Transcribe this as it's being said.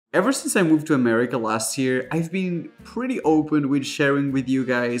Ever since I moved to America last year, I've been pretty open with sharing with you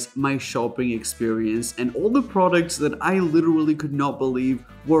guys my shopping experience and all the products that I literally could not believe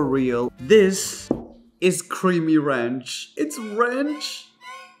were real. This is creamy ranch. It's ranch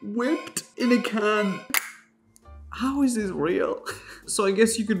whipped in a can. How is this real? So I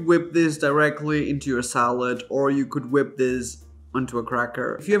guess you could whip this directly into your salad, or you could whip this onto a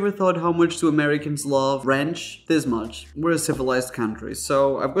cracker. If you ever thought how much do Americans love ranch, this much. We're a civilized country.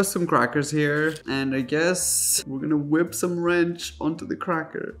 So I've got some crackers here, and I guess we're gonna whip some ranch onto the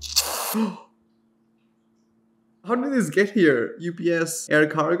cracker. How did this get here? UPS air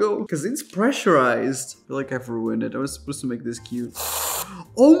cargo? Because it's pressurized. I feel like I've ruined it. I was supposed to make this cute.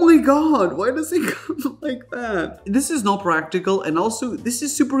 Oh my god, why does it come like that? This is not practical, and also this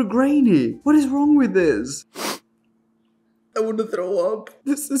is super grainy. What is wrong with this? I want to throw up.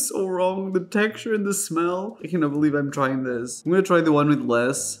 This is so wrong. The texture and the smell. I cannot believe I'm trying this. I'm gonna try the one with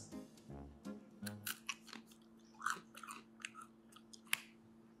less.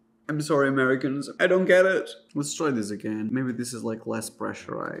 I'm sorry, Americans. I don't get it. Let's try this again. Maybe this is like less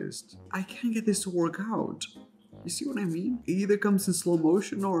pressurized. I can't get this to work out. You see what I mean? It either comes in slow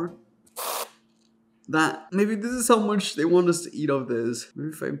motion or that. Maybe this is how much they want us to eat of this.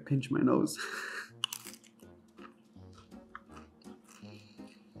 Maybe if I pinch my nose.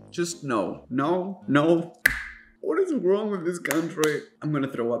 Just no. No. No. What is wrong with this country? I'm gonna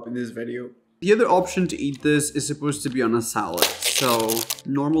throw up in this video. The other option to eat this is supposed to be on a salad. So,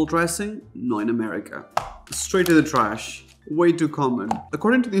 normal dressing? No, in America. Straight to the trash. Way too common.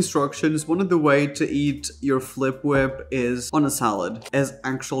 According to the instructions, one of the way to eat your flip whip is on a salad as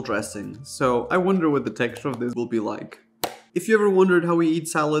actual dressing. So, I wonder what the texture of this will be like. If you ever wondered how we eat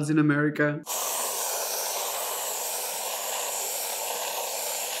salads in America,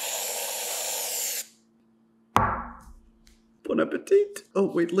 bon appetit. Oh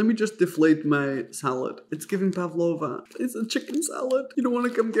wait, let me just deflate my salad. It's giving pavlova. It's a chicken salad. You don't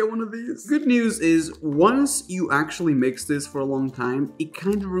want to come get one of these? Good news is, once you actually mix this for a long time, it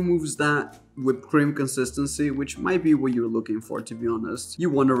kind of removes that whipped cream consistency, which might be what you're looking for, to be honest. You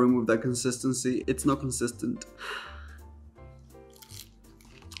want to remove that consistency. It's not consistent.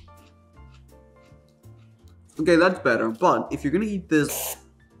 Okay, that's better. But if you're gonna eat this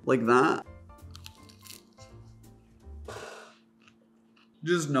like that,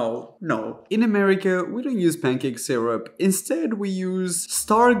 just no. No. In America, we don't use pancake syrup. Instead, we use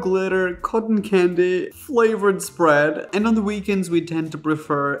star glitter, cotton candy, flavored spread. And on the weekends, we tend to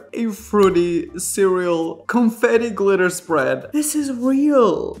prefer a fruity cereal confetti glitter spread. This is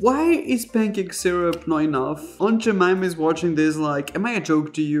real. Why is pancake syrup not enough? Aunt Jemima is watching this like, am I a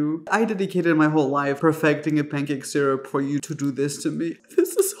joke to you? I dedicated my whole life perfecting a pancake syrup for you to do this to me.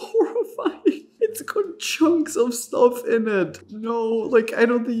 This is horrifying. It's got chunks of stuff in it. No, like, I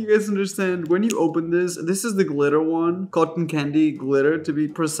don't think you guys understand. When you open this is the glitter one. Cotton candy glitter, to be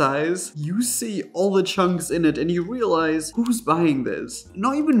precise. You see all the chunks in it and you realize, who's buying this?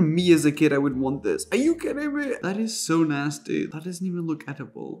 Not even me as a kid, I would want this. Are you kidding me? That is so nasty. That doesn't even look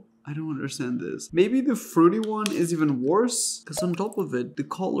edible. I don't understand this. Maybe the fruity one is even worse, because on top of it, the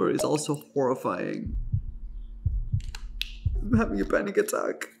color is also horrifying. I'm having a panic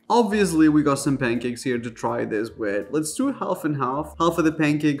attack. Obviously, we got some pancakes here to try this with. Let's do half and half. Half of the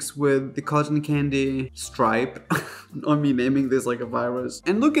pancakes with the cotton candy stripe. Not me naming this like a virus.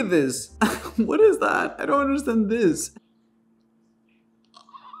 And look at this. What is that? I don't understand this.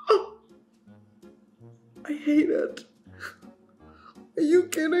 I hate it. Are you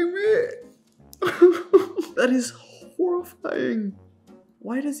kidding me? That is horrifying.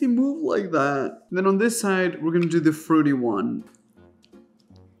 Why does he move like that? Then on this side, we're gonna do the fruity one.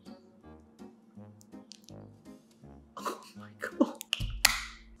 Oh my god.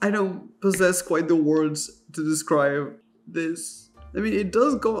 I don't possess quite the words to describe this. I mean, it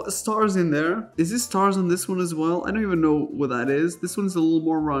does got stars in there. Is this stars on this one as well? I don't even know what that is. This one's a little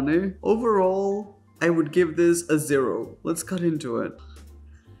more runny. Overall, I would give this a 0. Let's cut into it.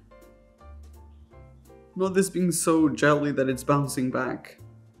 Not this being so jelly that it's bouncing back.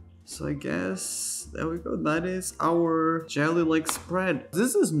 So I guess, there we go. That is our jelly-like spread.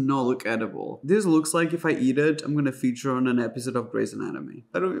 This does not look edible. This looks like if I eat it, I'm gonna feature on an episode of Grey's Anatomy.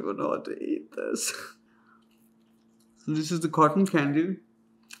 I don't even know how to eat this. So this is the cotton candy.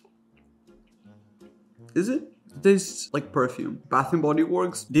 Is it? This like perfume. Bath and Body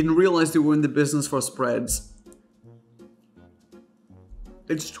Works didn't realize they were in the business for spreads.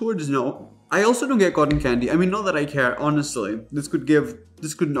 It's towards no. I also don't get cotton candy. I mean, not that I care, honestly. This could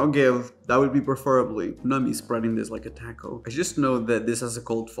not give. That would be preferably. Not me spreading this like a taco. I just know that this has a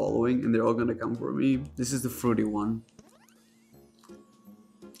cult following and they're all gonna come for me. This is the fruity one.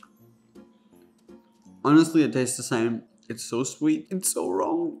 Honestly, it tastes the same. It's so sweet. It's so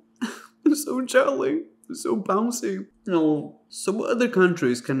wrong. It's so jelly. It's so bouncy. No. So what other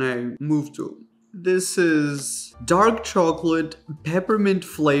countries can I move to? This is dark chocolate, peppermint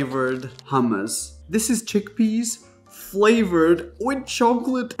flavored hummus. This is chickpeas flavored with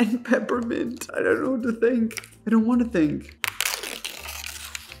chocolate and peppermint. I don't know what to think. I don't want to think.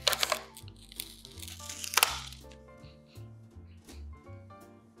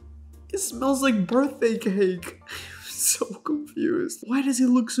 It smells like birthday cake. I'm so confused. Why does it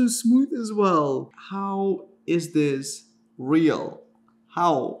look so smooth as well? How is this real?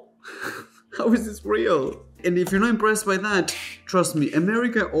 How? How is this real? And if you're not impressed by that, trust me,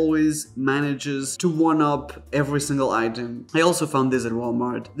 America always manages to one-up every single item. I also found this at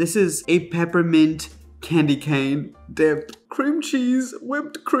Walmart. This is a peppermint candy cane dip. Cream cheese,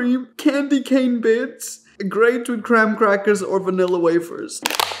 whipped cream, candy cane bits, grate with graham crackers or vanilla wafers.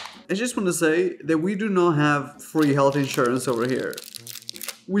 I just want to say that we do not have free health insurance over here.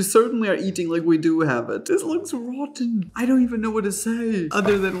 We certainly are eating like we do have it. This looks rotten. I don't even know what to say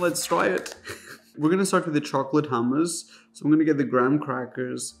other than let's try it. We're gonna start with the chocolate hummus. So I'm gonna get the graham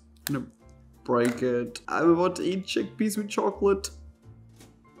crackers. I'm gonna break it. I'm about to eat chickpeas with chocolate.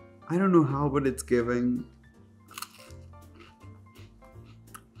 I don't know how, but it's giving.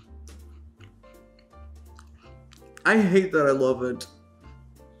 I hate that I love it.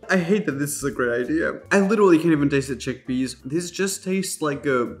 I hate that this is a great idea. I literally can't even taste the chickpeas. This just tastes like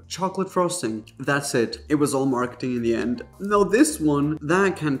a chocolate frosting. That's it. It was all marketing in the end. Now this one,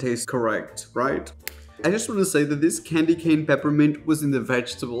 that can taste correct, right? I just want to say that this candy cane peppermint was in the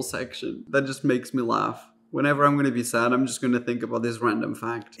vegetable section. That just makes me laugh. Whenever I'm going to be sad, I'm just going to think about this random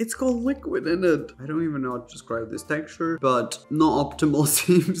fact. It's got liquid in it. I don't even know how to describe this texture, but not optimal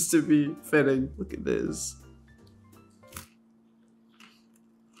seems to be fitting. Look at this.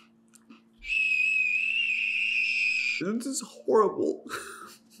 This is horrible.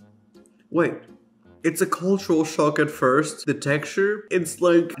 Wait, it's a cultural shock at first. The texture, it's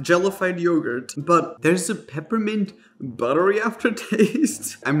like jellified yogurt, but there's a peppermint buttery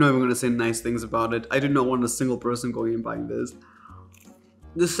aftertaste. I'm not even gonna say nice things about it. I do not want a single person going and buying this.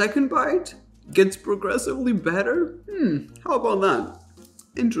 The second bite gets progressively better. How about that?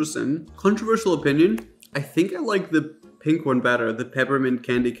 Interesting. Controversial opinion. I think I like the pink one better, the peppermint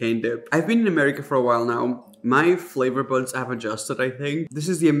candy cane dip. I've been in America for a while now. My flavor buds have adjusted, I think. This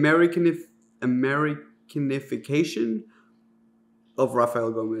is the Americanification of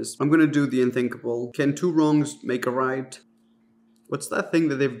Raphael Gomes. I'm gonna do the unthinkable. Can two wrongs make a right? What's that thing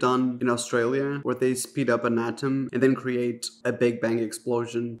that they've done in Australia where they speed up an atom and then create a Big Bang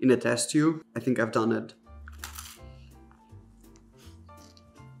explosion in a test tube? I think I've done it.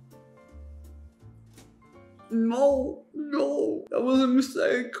 No, that was a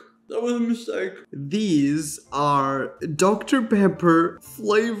mistake. That was a mistake. These are Dr. Pepper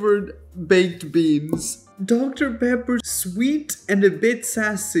flavored baked beans. Dr. Pepper sweet and a bit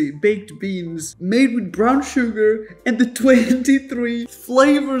sassy baked beans made with brown sugar and the 23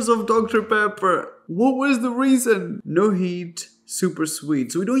 flavors of Dr. Pepper. What was the reason? No heat, super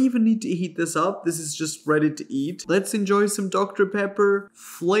sweet. So we don't even need to heat this up. This is just ready to eat. Let's enjoy some Dr. Pepper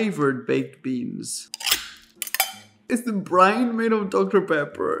flavored baked beans. It's the brine made of Dr.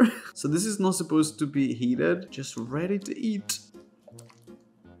 Pepper. So this is not supposed to be heated, just ready to eat.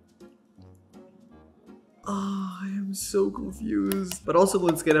 Oh, I am so confused. But also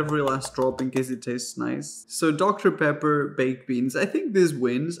let's get every last drop in case it tastes nice. So Dr. Pepper baked beans. I think this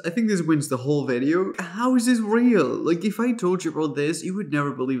wins. I think this wins the whole video. How is this real? Like if I told you about this, you would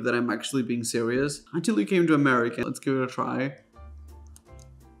never believe that I'm actually being serious. Until you came to America. Let's give it a try.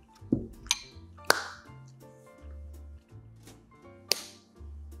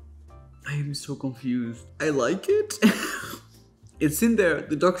 I am so confused. I like it. It's in there.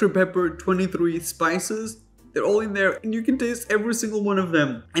 The Dr. Pepper 23 spices. They're all in there and you can taste every single one of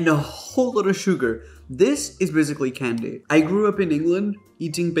them. And a whole lot of sugar. This is basically candy. I grew up in England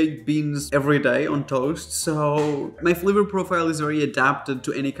eating baked beans every day on toast. So my flavor profile is very adapted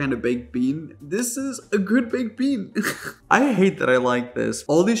to any kind of baked bean. This is a good baked bean. I hate that I like this.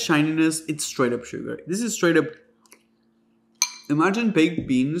 All this shininess, it's straight up sugar. This is straight up. Imagine baked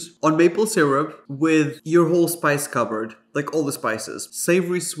beans on maple syrup with your whole spice cupboard. Like all the spices.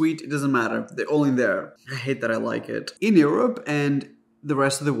 Savory, sweet, it doesn't matter. They're all in there. I hate that I like it. In Europe and the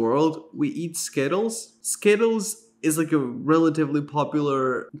rest of the world, we eat Skittles. Skittles is like a relatively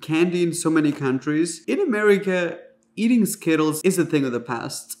popular candy in so many countries. In America, eating Skittles is a thing of the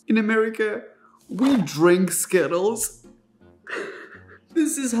past. In America, we drink Skittles.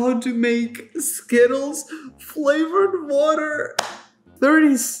 This is how to make Skittles flavored water.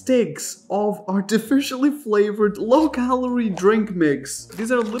 30 sticks of artificially flavored low-calorie drink mix.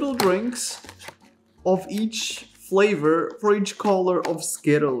 These are little drinks of each flavor for each color of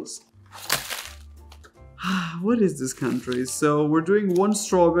Skittles. What is this country? So we're doing 1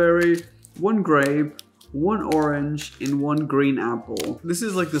 strawberry, 1 grape, 1 orange, and 1 green apple. This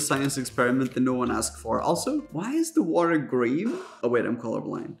is like the science experiment that no one asked for. Also, why is the water green? Oh wait, I'm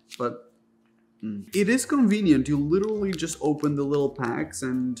colorblind, but it is convenient. You literally just open the little packs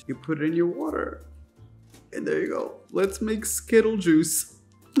and you put it in your water. And there you go. Let's make Skittle juice.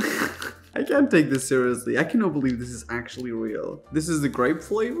 I can't take this seriously. I cannot believe this is actually real. This is the grape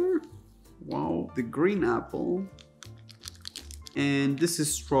flavor. Wow, the green apple. And this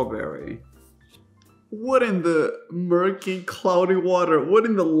is strawberry. What in the murky, cloudy water? What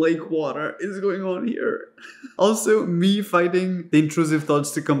in the lake water is going on here? Also, me fighting the intrusive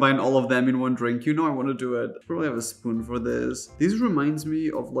thoughts to combine all of them in one drink. You know I want to do it. Probably have a spoon for this. This reminds me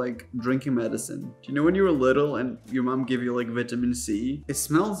of like drinking medicine. You know when you were little and your mom gave you like vitamin C? It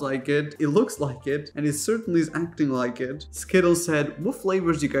smells like it looks like it, and it certainly is acting like it. Skittles said, what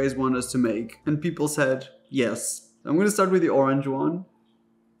flavors do you guys want us to make? And people said, yes. I'm gonna start with the orange one.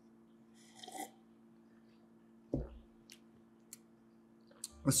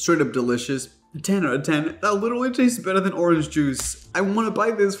 Straight up delicious. 10 out of 10. That literally tastes better than orange juice. I want to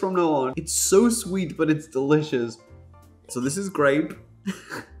buy this from now on. It's so sweet, but it's delicious. So this is grape.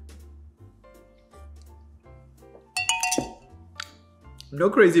 I'm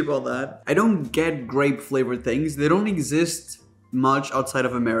not crazy about that. I don't get grape flavored things. They don't exist much outside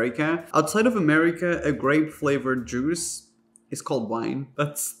of America. Outside of America, a grape flavored juice is called wine.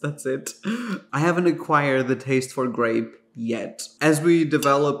 That's it. I haven't acquired the taste for grape yet. As we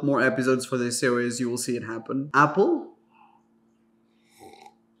develop more episodes for this series, you will see it happen. Apple.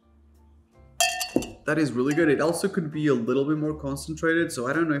 That is really good. It also could be a little bit more concentrated, so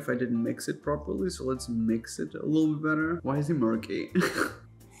I don't know if I didn't mix it properly, so let's mix it a little bit better. Why is it murky?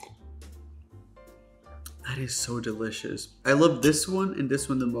 That is so delicious. I love this one and this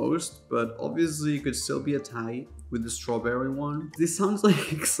one the most, but obviously it could still be a tie with the strawberry one. This sounds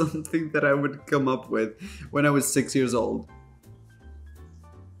like something that I would come up with when I was 6 years old.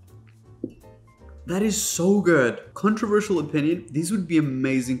 That is so good. Controversial opinion, these would be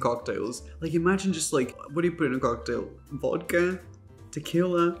amazing cocktails. Like imagine just like, what do you put in a cocktail? Vodka?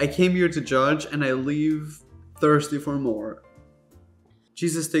 Tequila? I came here to judge and I leave thirsty for more.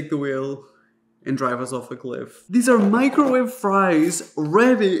 Jesus, take the wheel and drive us off a cliff. These are microwave fries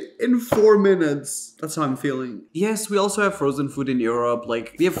ready in 4 minutes. That's how I'm feeling. Yes, we also have frozen food in Europe.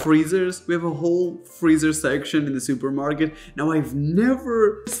 Like we have freezers. We have a whole freezer section in the supermarket. Now I've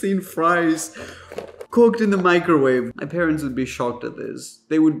never seen fries cooked in the microwave. My parents would be shocked at this.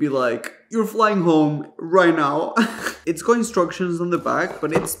 They would be like, you're flying home right now. It's got instructions on the back,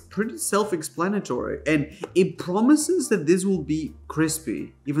 but it's pretty self-explanatory. And it promises that this will be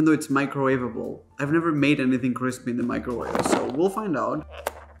crispy, even though it's microwavable. I've never made anything crispy in the microwave, so we'll find out.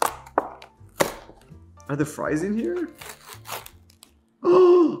 Are the fries in here?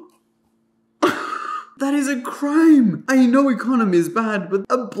 Oh! That is a crime! I know economy is bad, but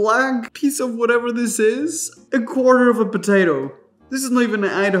a black piece of whatever this is, 1/4 of a potato. This is not even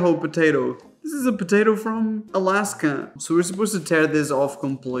an Idaho potato. This is a potato from Alaska. So we're supposed to tear this off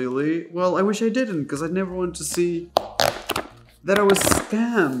completely. Well, I wish I didn't, because I never want to see that I was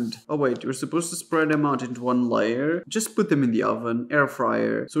scammed. Oh wait, we're supposed to spread them out into one layer. Just put them in the oven, air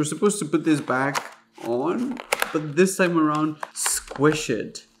fryer. So we're supposed to put this back on, but this time around, squish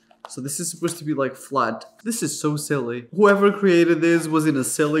it. So this is supposed to be like flat. This is so silly. Whoever created this was in a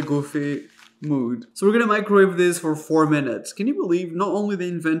silly, goofy mood. So we're gonna microwave this for 4 minutes. Can you believe not only they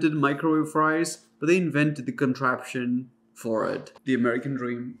invented microwave fries, but they invented the contraption for it. The American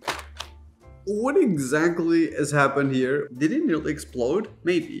dream. What exactly has happened here? Did it nearly explode?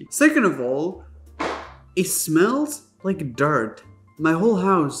 Maybe. Second of all, it smells like dirt. My whole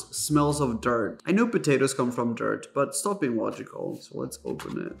house smells of dirt. I know potatoes come from dirt, but stop being logical. So let's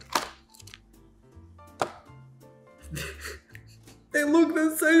open it. They look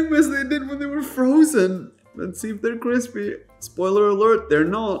the same as they did when they were frozen. Let's see if they're crispy. Spoiler alert, they're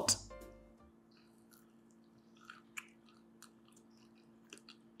not.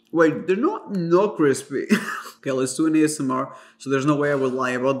 Wait, they're not crispy. Okay, let's do an ASMR. So there's no way I would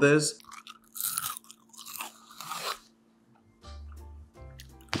lie about this.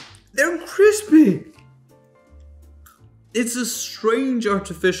 They're crispy! It's a strange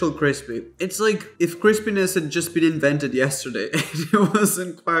artificial crispy. It's like if crispiness had just been invented yesterday and it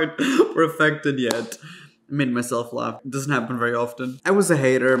wasn't quite perfected yet. I made myself laugh. It doesn't happen very often. I was a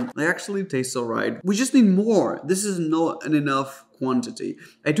hater. They actually taste alright. We just need more. This is not an enough quantity.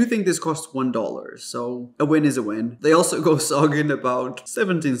 I do think this costs $1, so a win is a win. They also go soggy in about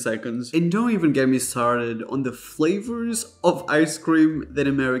 17 seconds. And don't even get me started on the flavors of ice cream that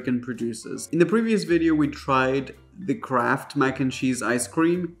American produces. In the previous video, we tried the Kraft mac and cheese ice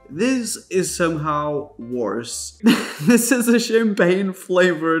cream. This is somehow worse. This is a champagne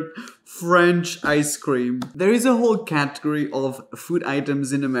flavored French ice cream. There is a whole category of food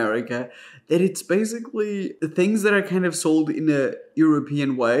items in America that it's basically things that are kind of sold in a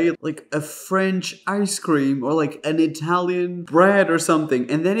European way, like a French ice cream or like an Italian bread or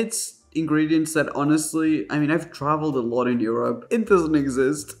something. And then it's ingredients that honestly, I mean, I've traveled a lot in Europe. It doesn't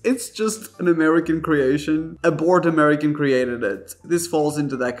exist. It's just an American creation. A bored American created it. This falls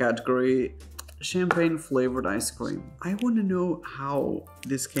into that category. Champagne flavored ice cream. I want to know how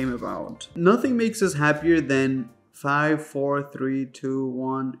this came about. Nothing makes us happier than 5, 4, 3, 2,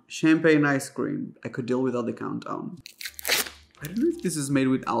 1. Champagne ice cream. I could deal without the countdown. I don't know if this is made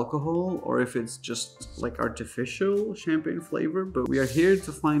with alcohol or if it's just like artificial champagne flavor, but we are here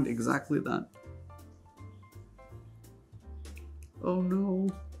to find exactly that. Oh no,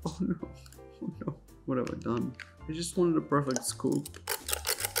 oh no, oh no. What have I done? I just wanted a perfect scoop.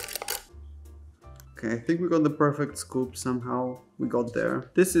 Okay, I think we got the perfect scoop somehow. We got there.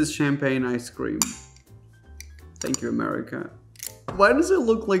 This is champagne ice cream. Thank you, America. Why does it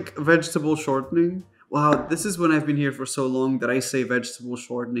look like vegetable shortening? Wow, this is when I've been here for so long that I say vegetable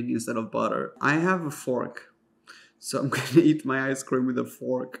shortening instead of butter. I have a fork, so I'm gonna eat my ice cream with a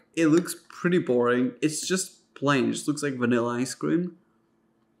fork. It looks pretty boring. It's just plain. It just looks like vanilla ice cream.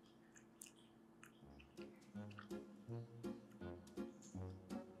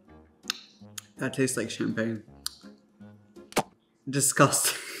 That tastes like champagne.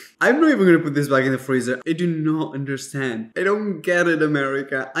 Disgusting. I'm not even gonna put this back in the freezer. I do not understand. I don't get it,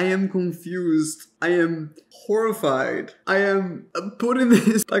 America. I am confused. I am horrified. I am putting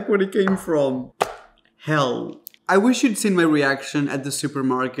this back where it came from. Hell. I wish you'd seen my reaction at the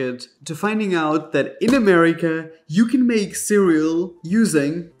supermarket to finding out that in America, you can make cereal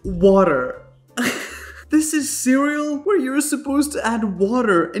using water. This is cereal where you're supposed to add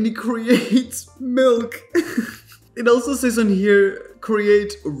water and it creates milk. It also says on here,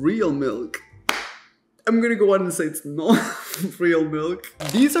 create real milk. I'm gonna go on and say it's not real milk.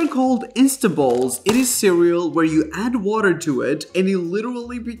 These are called Instabowls. It is cereal where you add water to it and it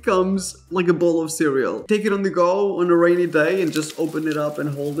literally becomes like a bowl of cereal. Take it on the go on a rainy day and just open it up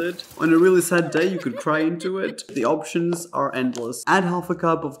and hold it. On a really sad day, you could cry into it. The options are endless. Add half a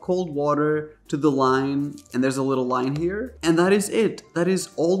cup of cold water to the line, and there's a little line here. And that is it. That is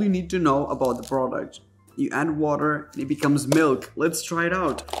all you need to know about the product. You add water and it becomes milk. Let's try it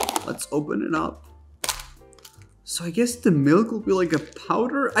out. Let's open it up. So I guess the milk will be like a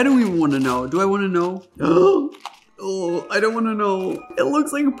powder? I don't even want to know. Do I want to know? Oh, I don't want to know. It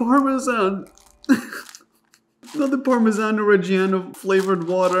looks like Parmesan. Not the Parmesan Reggiano flavored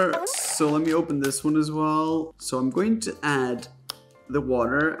water. So let me open this one as well. So I'm going to add the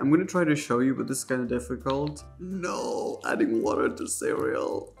water. I'm going to try to show you, but this is kind of difficult. No, adding water to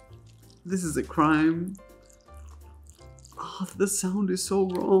cereal. This is a crime. Oh, the sound is so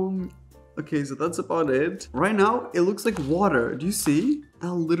wrong. Okay, so that's about it. Right now, it looks like water. Do you see?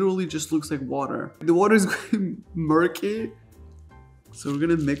 That literally just looks like water. The water is going murky. So we're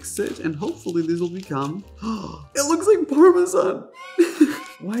gonna mix it and hopefully this will become... It looks like Parmesan!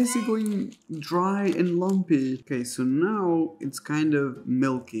 Why is it going dry and lumpy? Okay, so now it's kind of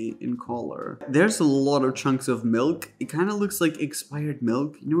milky in color. There's a lot of chunks of milk. It kind of looks like expired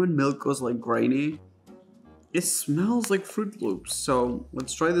milk. You know when milk goes like grainy? It smells like Fruit Loops. So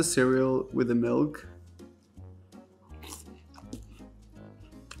let's try the cereal with the milk.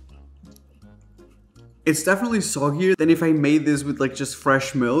 It's definitely soggier than if I made this with like just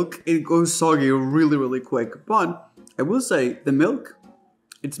fresh milk. It goes soggy really, really quick. But I will say the milk,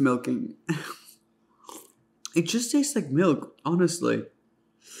 it's milking. It just tastes like milk, honestly.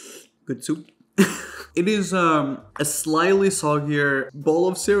 Good soup. It is a slightly soggier bowl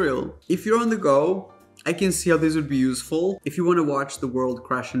of cereal. If you're on the go, I can see how this would be useful. If you want to watch the world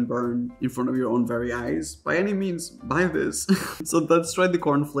crash and burn in front of your own very eyes, by any means, buy this. So let's try the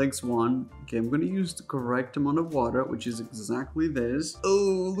cornflakes one. Okay, I'm going to use the correct amount of water, which is exactly this.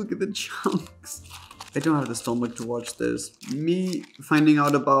 Oh, look at the chunks. I don't have the stomach to watch this. Me finding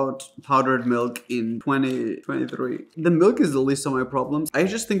out about powdered milk in 2023. The milk is the least of my problems. I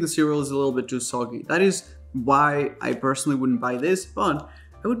just think the cereal is a little bit too soggy. That is why I personally wouldn't buy this, but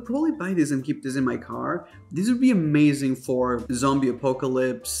I would probably buy this and keep this in my car. This would be amazing for zombie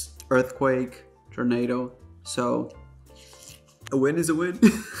apocalypse, earthquake, tornado. So a win is a win.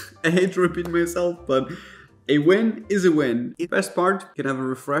 I hate to repeat myself, but A win is a win. The best part, you can have a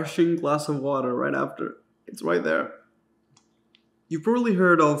refreshing glass of water right after. It's right there. You've probably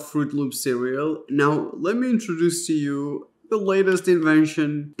heard of Fruit Loop cereal. Now, let me introduce to you the latest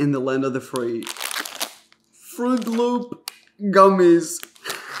invention in the land of the free. Fruit Loop gummies.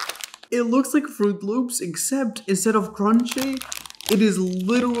 It looks like Fruit Loops, except instead of crunchy, it is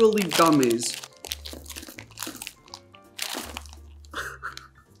literally gummies.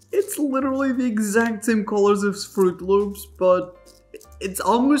 It's literally the exact same colors as Fruit Loops, but it's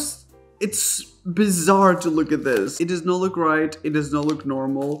bizarre to look at this. It does not look right, it does not look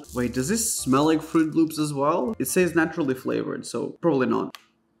normal. Wait, does this smell like Fruit Loops as well? It says naturally flavored, so probably not.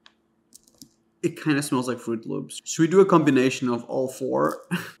 It kind of smells like Fruit Loops. Should we do a combination of all four?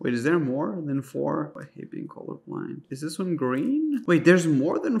 Wait, is there more than four? I hate being colorblind. Is this one green? Wait, there's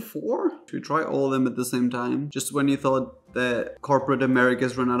more than four? Should we try all of them at the same time? Just when you thought that corporate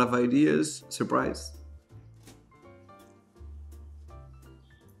America's run out of ideas? Surprise.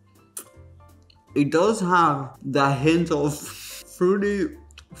 It does have the hint of fruity,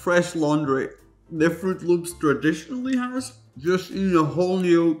 fresh laundry that Fruit Loops traditionally has, just in a whole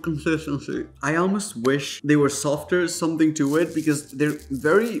new consistency. I almost wish they were softer, something to it, because they're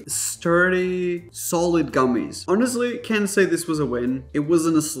very sturdy, solid gummies. Honestly, can't say this was a win. It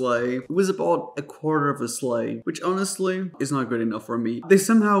wasn't a slay. It was about a quarter of a slay, which honestly is not good enough for me. They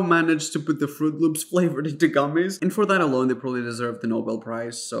somehow managed to put the Fruit Loops flavored into gummies, and for that alone, they probably deserve the Nobel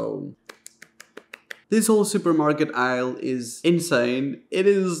Prize, so... This whole supermarket aisle is insane. It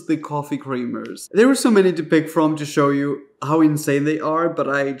is the coffee creamers. There were so many to pick from to show you how insane they are, but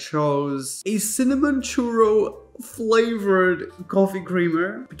I chose a cinnamon churro flavored coffee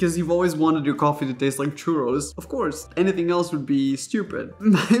creamer because you've always wanted your coffee to taste like churros. Of course, anything else would be stupid.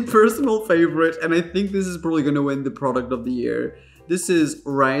 My personal favorite, and I think this is probably gonna win the product of the year, this is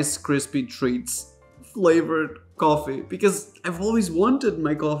Rice Krispie Treats flavored coffee, because I've always wanted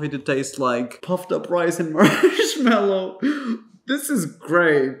my coffee to taste like puffed up rice and marshmallow. This is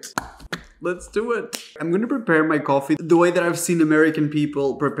great. Let's do it. I'm gonna prepare my coffee the way that I've seen American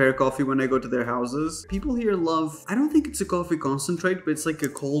people prepare coffee when I go to their houses. People here love, I don't think it's a coffee concentrate, but it's like a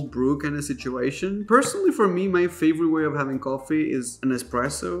cold brew kind of situation. Personally, for me, my favorite way of having coffee is an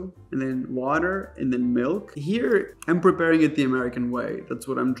espresso, and then water, and then milk. Here, I'm preparing it the American way. That's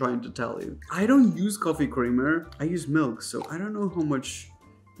what I'm trying to tell you. I don't use coffee creamer, I use milk, so I don't know how much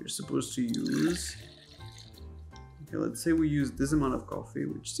you're supposed to use. Okay, let's say we use this amount of coffee,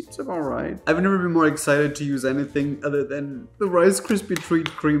 which seems about right. I've never been more excited to use anything other than the Rice Krispie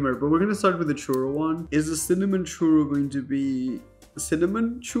Treat creamer, but we're gonna start with the churro one. Is the cinnamon churro going to be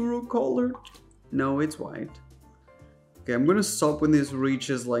cinnamon churro colored? No, it's white. Okay, I'm gonna stop when this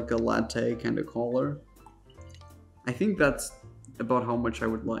reaches like a latte kind of color. I think that's about how much I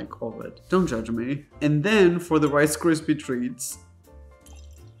would like of it. Don't judge me. And then for the Rice Krispie Treats,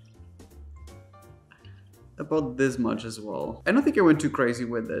 about this much as well. I don't think I went too crazy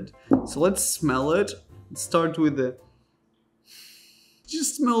with it. So let's smell it. Let's start with the... It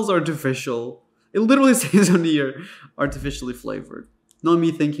just smells artificial. It literally says on here, artificially flavored. Not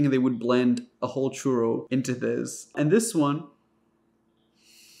me thinking they would blend a whole churro into this. And this one,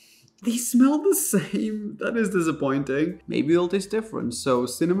 they smell the same. That is disappointing. Maybe they'll taste different. So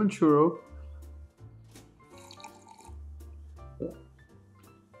cinnamon churro.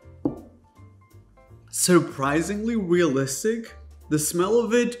 Surprisingly realistic. The smell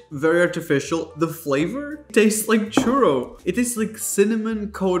of it, very artificial. The flavor tastes like churro. It tastes like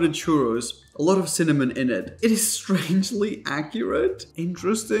cinnamon coated churros. A lot of cinnamon in it. It is strangely accurate.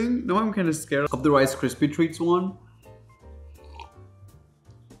 Interesting. Now I'm kind of scared of the Rice Krispie Treats one.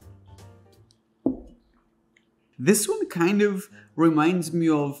 This one kind of reminds me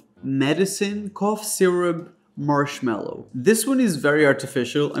of medicine, cough syrup, marshmallow. This one is very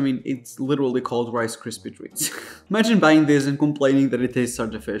artificial. I mean, it's literally called Rice Krispie Treats. Imagine buying this and complaining that it tastes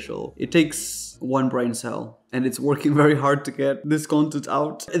artificial. It takes one brain cell, and it's working very hard to get this content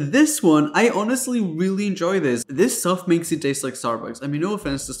out. This one, I honestly really enjoy this. This stuff makes it taste like Starbucks. I mean, no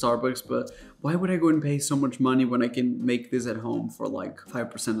offense to Starbucks, but why would I go and pay so much money when I can make this at home for like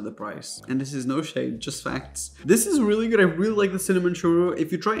 5% of the price? And this is no shade, just facts. This is really good. I really like the cinnamon churro.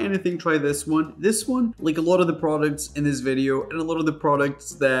 If you try anything, try this one. This one, like a lot of the products in this video and a lot of the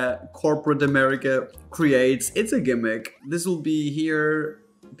products that corporate America creates, it's a gimmick. This will be here.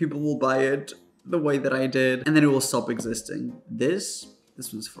 People will buy it the way that I did, and then it will stop existing. This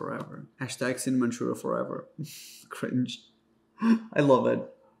one's forever. Hashtag cinnamon churro forever. Cringe. I love it.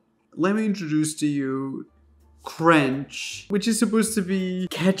 Let me introduce to you Crunch, which is supposed to be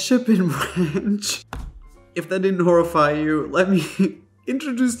ketchup and ranch. If that didn't horrify you, let me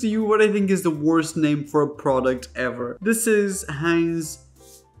introduce to you what I think is the worst name for a product ever. This is Heinz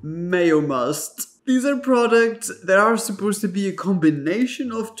Mayo Must. These are products that are supposed to be a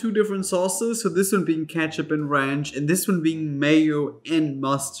combination of two different sauces. So this one being ketchup and ranch, and this one being mayo and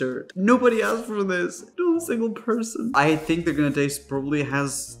mustard. Nobody asked for this. No single person. I think they're gonna taste probably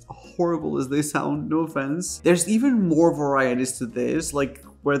as horrible as they sound, no offense. There's even more varieties to this, like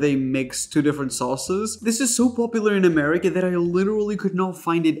where they mix two different sauces. This is so popular in America that I literally could not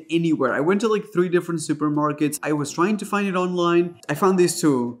find it anywhere. I went to like 3 different supermarkets. I was trying to find it online. I found these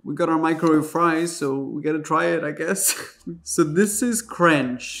two. We got our microwave fries, so we gotta try it, I guess. So this is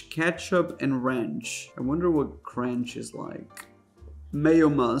Crunch, ketchup and ranch. I wonder what Crunch is like. Mayo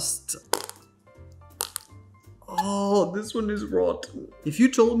Must. Oh, this one is rotten. If you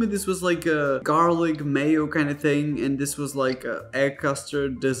told me this was like a garlic mayo kind of thing and this was like a egg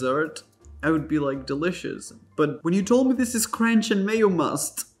custard dessert, I would be like delicious. But when you told me this is Crunch and Mayo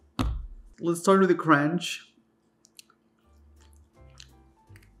Must, let's start with the Crunch.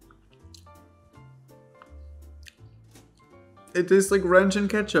 It tastes like ranch and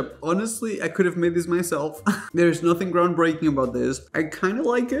ketchup. Honestly, I could have made this myself. There's nothing groundbreaking about this. I kind of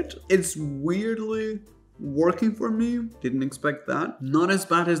like it. It's weirdly working for me. Didn't expect that. Not as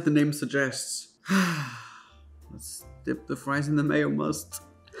bad as the name suggests. Let's dip the fries in the Mayo Must.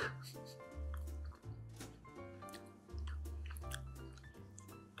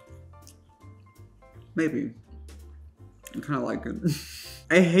 Maybe. I kind of like it.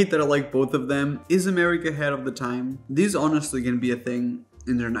 I hate that I like both of them. Is America ahead of the time? These honestly can be a thing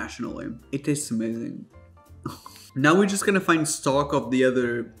internationally. It tastes amazing. Now we're just gonna find stock of the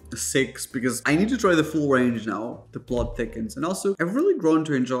other 6 because I need to try the full range now. The plot thickens. And also, I've really grown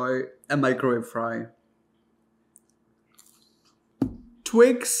to enjoy a microwave fry.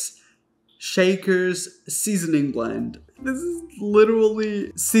 Twix Shakers Seasoning Blend. This is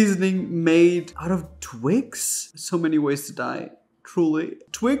literally seasoning made out of Twix. So many ways to die. Truly.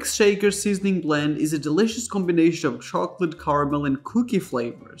 Twix Shaker Seasoning Blend is a delicious combination of chocolate, caramel, and cookie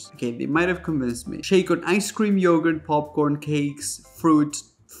flavors. Okay, they might have convinced me. Shake on ice cream, yogurt, popcorn, cakes, fruit.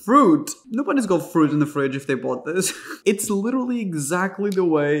 Fruit? Nobody's got fruit in the fridge if they bought this. It's literally exactly the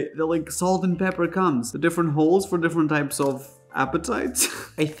way that like salt and pepper comes. The different holes for different types of appetites.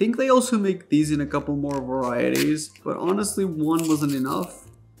 I think they also make these in a couple more varieties, but honestly, one wasn't enough.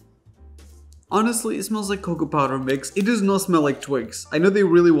 Honestly, it smells like cocoa powder mix. It does not smell like Twix. I know they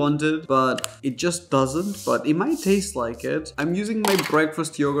really want it, but it just doesn't. But it might taste like it. I'm using my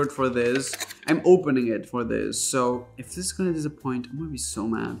breakfast yogurt for this. I'm opening it for this. So if this is gonna disappoint, I'm gonna be so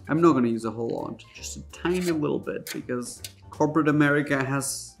mad. I'm not gonna use a whole lot. Just a tiny little bit because corporate America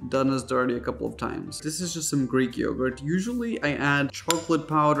has done us dirty a couple of times. This is just some Greek yogurt. Usually I add chocolate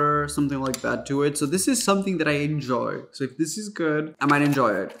powder, something like that to it. So this is something that I enjoy. So if this is good, I might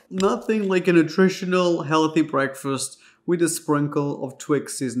enjoy it. Nothing like a nutritional, healthy breakfast with a sprinkle of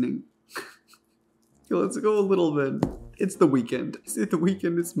Twix seasoning. Let's go a little bit. It's the weekend. Is it the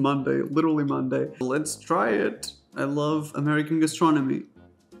weekend? It's Monday, literally Monday. Let's try it. I love American gastronomy.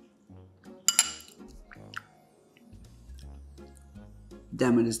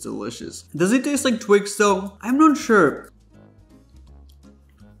 Damn, it is delicious. Does it taste like Twix though? I'm not sure.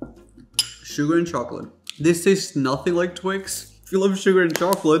 Sugar and chocolate. This tastes nothing like Twix. If you love sugar and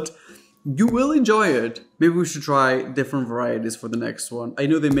chocolate, you will enjoy it. Maybe we should try different varieties for the next one. I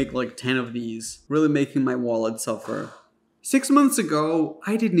know they make like 10 of these, really making my wallet suffer. 6 months ago,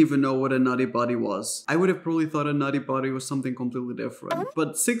 I didn't even know what a Nutty Buddy was. I would have probably thought a Nutty Buddy was something completely different.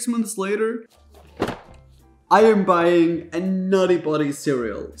 But 6 months later, I am buying a Nutty Buddy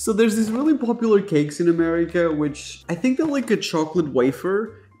cereal. So there's these really popular cakes in America, which I think they're like a chocolate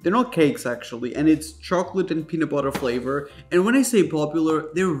wafer. They're not cakes actually, and it's chocolate and peanut butter flavor. And when I say popular,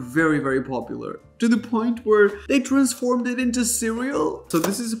 they're very, very popular. To the point where they transformed it into cereal. So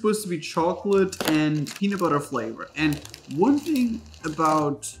this is supposed to be chocolate and peanut butter flavor. And one thing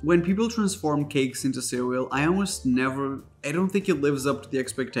about when people transform cakes into cereal, I don't think it lives up to the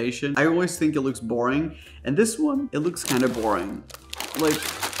expectation. I always think it looks boring. And this one, it looks kind of boring. Like,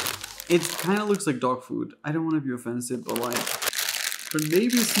 it kind of looks like dog food. I don't want to be offensive, but like, but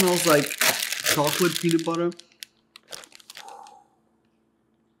maybe it smells like chocolate peanut butter.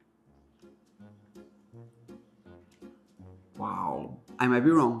 Wow. I might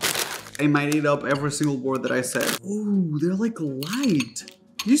be wrong. I might eat up every single word that I said. Ooh, they're like light.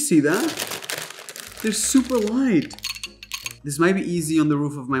 You see that? They're super light. This might be easy on the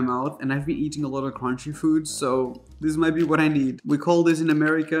roof of my mouth, and I've been eating a lot of crunchy food, so this might be what I need. We call this in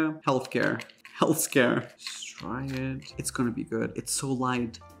America healthcare. Health scare. Try it. It's gonna be good. It's so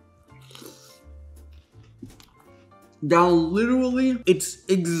light. Now literally, it's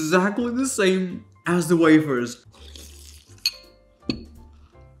exactly the same as the wafers. This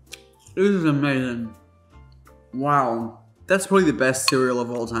is amazing. Wow. That's probably the best cereal of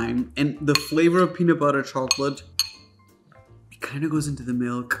all time. And the flavor of peanut butter chocolate, it kind of goes into the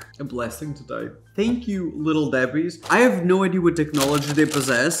milk. A blessing to die. Thank you, Little Debbies. I have no idea what technology they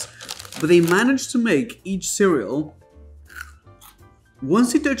possess, but they managed to make each cereal.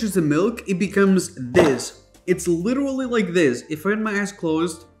 Once it touches the milk, it becomes this. It's literally like this. If I had my eyes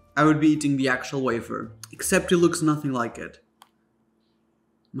closed, I would be eating the actual wafer. Except it looks nothing like it.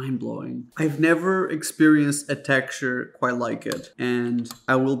 Mind-blowing. I've never experienced a texture quite like it, and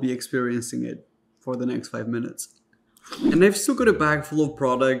I will be experiencing it for the next 5 minutes. And I've still got a bag full of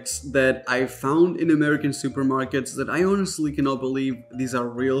products that I found in American supermarkets that I honestly cannot believe these are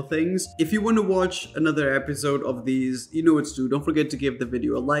real things. If you want to watch another episode of these, you know what to do. Don't forget to give the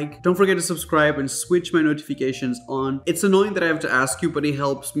video a like. Don't forget to subscribe and switch my notifications on. It's annoying that I have to ask you, but it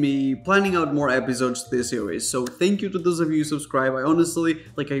helps me planning out more episodes to this series. So thank you to those of you who subscribe. I honestly,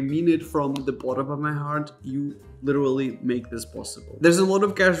 I mean it from the bottom of my heart. You literally make this possible. There's a lot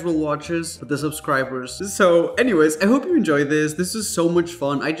of casual watchers, but the subscribers. So anyways, I hope you enjoy this. This is so much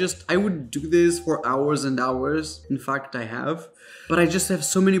fun. I would do this for hours and hours. In fact, I have. But I just have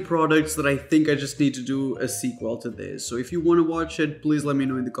so many products that I think I just need to do a sequel to this. So if you want to watch it, please let me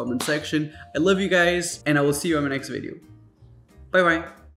know in the comment section. I love you guys, and I will see you in my next video. Bye bye.